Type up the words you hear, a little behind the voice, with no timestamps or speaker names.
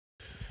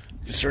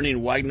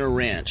Concerning Waggoner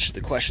Ranch,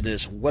 the question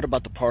is, what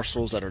about the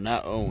parcels that are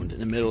not owned in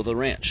the middle of the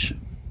ranch?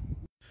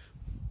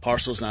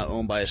 Parcels not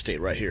owned by a state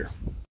right here.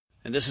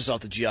 And this is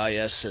off the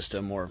GIS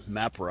system or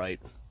MapRight,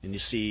 and you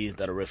see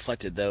that it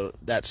reflected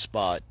that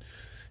spot,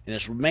 and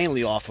it's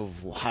mainly off of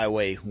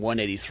Highway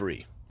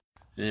 183.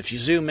 And if you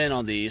zoom in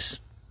on these,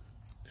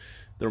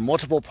 there are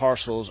multiple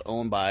parcels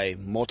owned by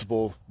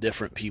multiple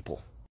different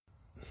people.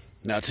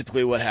 Now,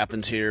 typically what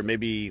happens here,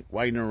 maybe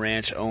Waggoner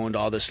Ranch owned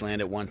all this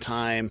land at one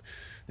time.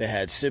 They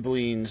had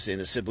siblings,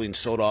 and the siblings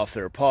sold off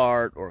their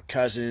part, or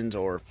cousins,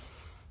 or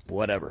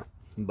whatever.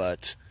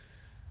 But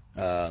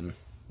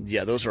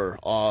yeah,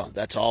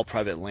 that's all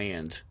private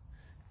land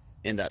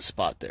in that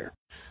spot there.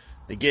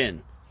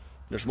 Again,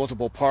 there's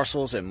multiple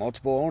parcels and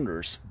multiple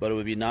owners, but it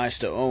would be nice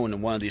to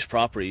own one of these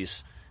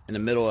properties in the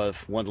middle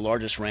of one of the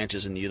largest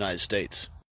ranches in the United States.